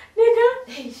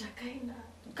Shakaina.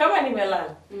 Kama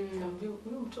nimelala, nikamwambia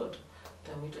huyo mtoto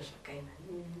utamuita Shakaina.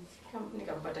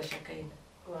 Nikampata Shakaina.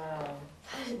 Wow.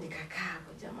 Sasa nikakaa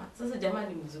hapo jamaa. Sasa jamaa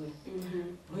ni mzuri.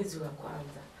 Mwezi wa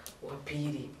kwanza, wa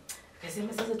pili.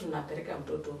 Akasema sasa tunapeleka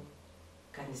mtoto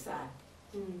kanisani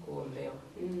kuombewa.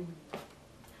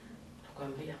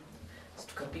 Nakwambia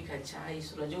tukapika chai,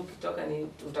 unajua ukitoka ni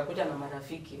utakuja na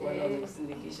marafiki wale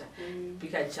wanakusindikisha.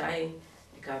 Pika chai,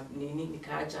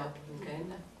 nikaacha hapo,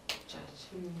 nikaenda church.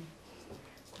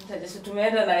 Ndio Yesu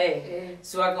tumeenda na yeye.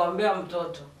 Si wakaombea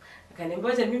mtoto.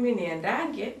 Akaniambia mimi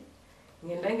niendange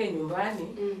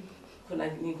nyumbani. Kuna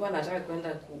nilikuwa nataka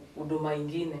kwenda huduma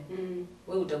nyingine.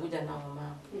 Wewe utakuja na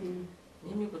mama.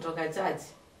 Mimi kutoka church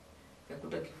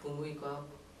nikakuta kifunguo iko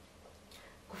hapo.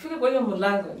 Kufika kwa hiyo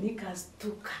mlango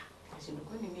nikastuka. Nikashindwa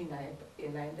kwani nini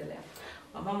inaendelea.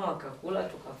 Mama wakakula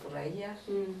tukafurahia.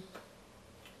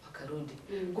 Wakarudi.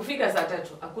 Kufika saa 3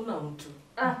 hakuna mtu.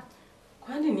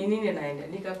 Kwani nini inaendelea?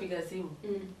 Nikapiga simu.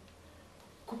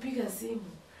 Kupiga simu.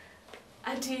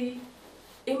 Ati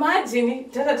imagine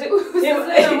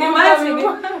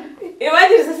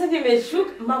imagine sasa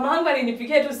nimeshuka, mama yangu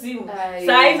alinipigia tu simu.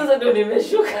 Saa hizo sasa ndio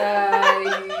nimeshuka.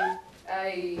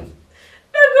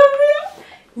 Nakwambia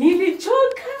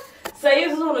nilichoka. Saa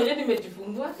hizo sasa unajua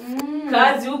nimejifungua.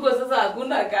 Kazi huko sasa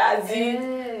hakuna kazi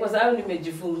kwa sababu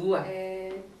nimejifungua.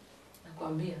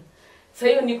 Nakwambia. Sasa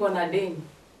hiyo niko na deni.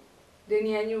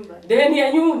 Deni ya nyumba. Deni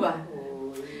ya nyumba.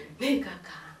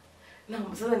 Nikakaa. Na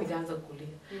sasa nikaanza kulia.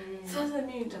 Sasa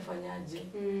mimi nitafanyaje?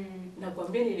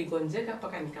 Nakwambia niligonjeka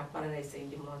mpaka nikapata na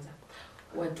isaidi moja.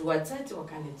 Watu wachache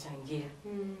wakanichangia.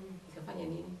 Nikafanya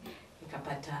nini?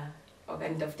 Nikapata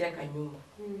wakanitafutia kanyumba.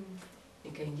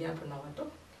 Nikaingia hapo na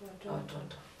watoto.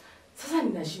 Sasa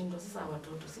ninashindwa sasa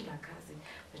watoto sina kazi.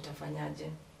 Nitafanyaje?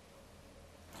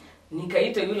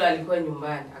 Nikaita yule alikuwa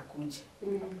nyumbani akuje.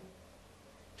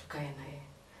 Tukae naye.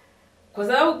 Kwa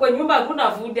sababu kwa nyumba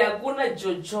hakuna food, hakuna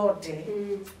chochote.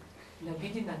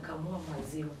 Inabidi nakamua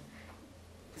maziwa.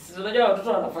 Sisi unajua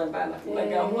watoto wanafanana.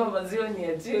 Nakamua maziwa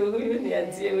niachie huyu,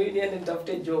 niende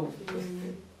nitafute job.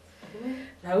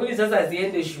 Na huyu sasa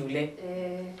asiende shule.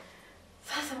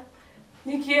 Sasa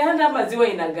nikienda maziwa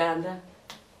inaganda.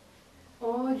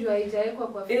 Jua haijaekwa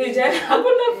kwa fridge.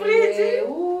 Hakuna fridge.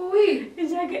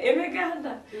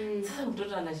 Imeganda. Sasa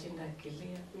mtoto anashinda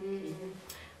akilia.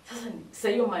 Sasa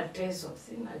hiyo mateso,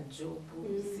 sina job,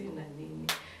 sina nini.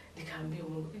 Nikaambia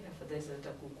Mungu, afadhali sasa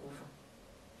nitakufa.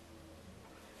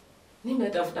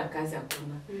 Nimetafuta kazi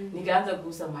hakuna. Nikaanza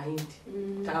kuuza mahindi.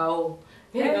 Tao.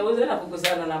 Nikauza na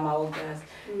kukusana na maogas.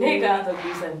 Nikaanza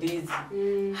kuuza ndizi.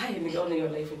 Hai nikaona hiyo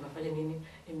life imefanya nini?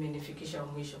 Imenifikisha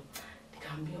mwisho.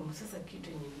 Nikaambia sasa kitu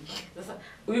nyingi. Sasa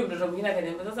huyu mtoto mwingine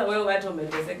akaniambia sasa wewe watu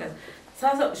umeteseka.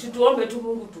 Sasa tuombe tu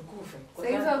Mungu tukufe.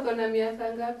 Sasa uko na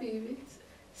miaka ngapi hivi?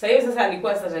 Sasa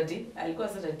alikuwa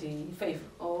 35.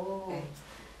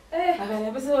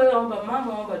 Akaniambia sasa wewe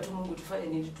omba tu Mungu tufanye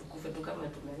nini tukufe tu kama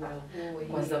tumelala.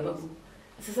 Kwa sababu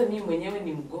sasa mimi mwenyewe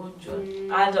ni mgonjwa,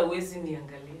 hata uwezi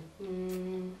niangalia.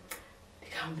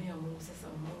 Nikamwambia Mungu sasa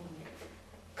Mungu,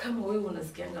 kama wewe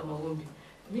unasikianga maombi,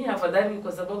 mimi afadhali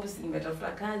kwa sababu si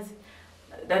nimetafuta kazi,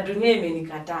 na dunia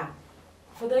imenikataa.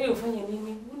 Afadhali ufanye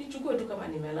nini? Unichukue tu kama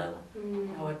nimelala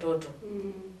na watoto.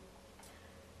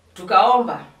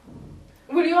 Tukaomba.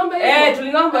 Uliomba hiyo?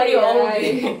 Tuliomba hiyo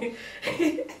ombi.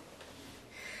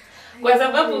 Kwa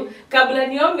sababu kabla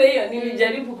niombe hiyo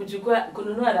nilijaribu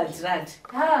kununua rati.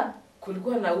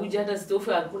 Kulikuwa na uji, hata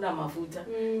stofu hakuna mafuta.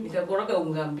 Nikakoroga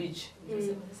unga mbichi.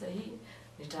 Nikasema sasa hii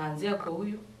nitaanzia kwa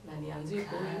huyu na nianzie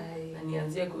kwa huyu na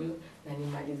nianzie kwa huyu na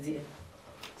nimalizie.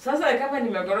 Sasa kama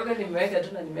nimekoroga nimeweka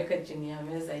tu na nimeweka chini ya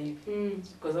meza hivi.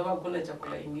 Kwa sababu hakuna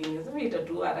chakula kingine. Sasa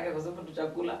itatua haraka kwa sababu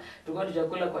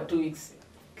tutakula kwa 2 weeks.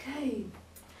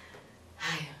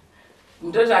 Haya.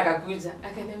 Mtoto akakuja,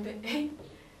 akaniambia, "Hey,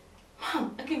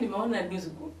 Mom, nimeona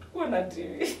news kwa na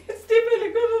TV." Steve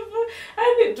alikuwa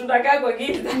hadi tunakaa kwa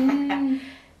giza.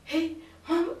 "Hey,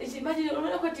 Mom, imagine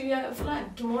unaona kwa TV fulani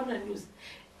tumeona news.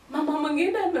 Mama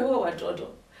mwingine ameua watoto.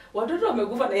 Watoto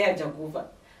wamekufa na yeye hajakufa."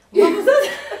 Mama sasa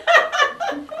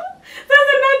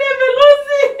nani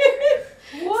amelusi?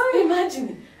 What?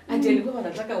 Imagine. Ati alikuwa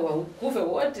anataka wakufe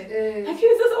wote.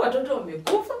 Lakini sasa watoto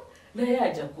wamekufa na yeye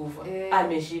hajakufa.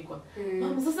 Ameshikwa.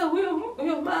 Mama sasa huyo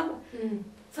mama.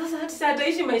 Sasa hata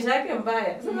ataishi maisha yake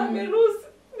mbaya. Sasa amelusi.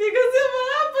 Nikasema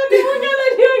hapa ni Mungu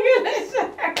ananiongelesha.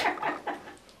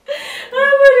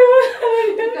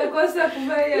 Nikakosa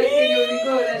kuvaa kile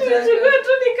ulikuwa unataka. Chukua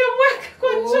tu nikamweka kwa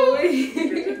choo.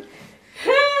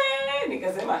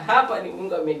 Nikasema hapa ni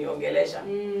Mungu ameniongelesha.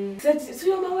 Sasa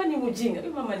sio mama ni mjinga.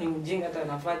 Huyo mama ni mjinga, hata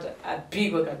anafuata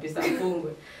apigwe kabisa,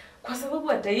 afungwe. Kwa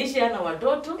sababu ataishi hana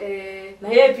watoto na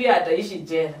yeye pia ataishi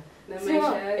jela.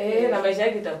 Na maisha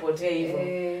yake itapotea hivyo.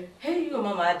 Huyo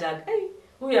mama hata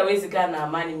huyu hawezi kaa na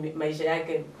amani maisha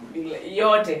yake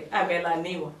yote,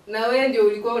 amelaniwa. Na wewe ndio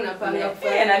ulikuwa unapanga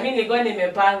kufanya. Na mimi nilikuwa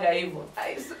nimepanga hivyo.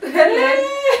 I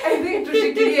think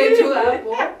tushikilie tu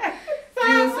hapo.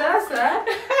 Sasa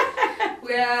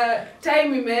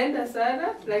time imeenda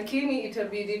sana, lakini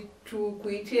itabidi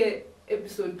tukuitie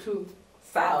episode 2.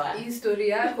 Sawa. Hii story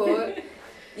yako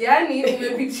yani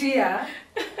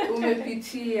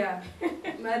umepitia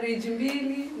marriage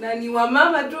 2 na ni wa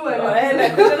mama tu wanaenda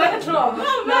tu mama.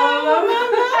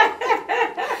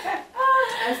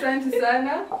 Asante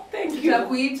sana. Thank you.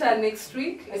 Tutakuita next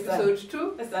week episode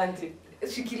 2. Asante.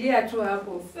 Shikilia tu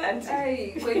hapo.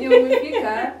 Asante. Kwenye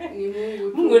umefika ni Mungu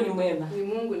tu. Mungu ni mwema.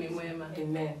 Mungu ni mwema.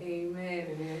 Amen.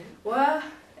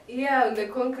 On the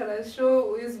Conquerors show,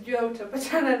 huwezi jua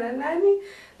utapatana na nani,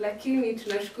 lakini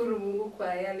tunashukuru Mungu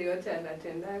kwa yale yote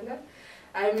anatendanga.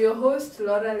 I'm your host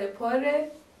Laura Lepore.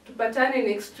 Tupatane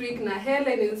next week na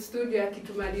Helen in studio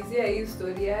akitumalizia hii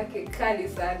story yake kali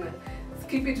sana.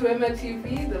 Keep it Wema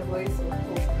TV, the voice of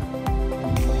hope.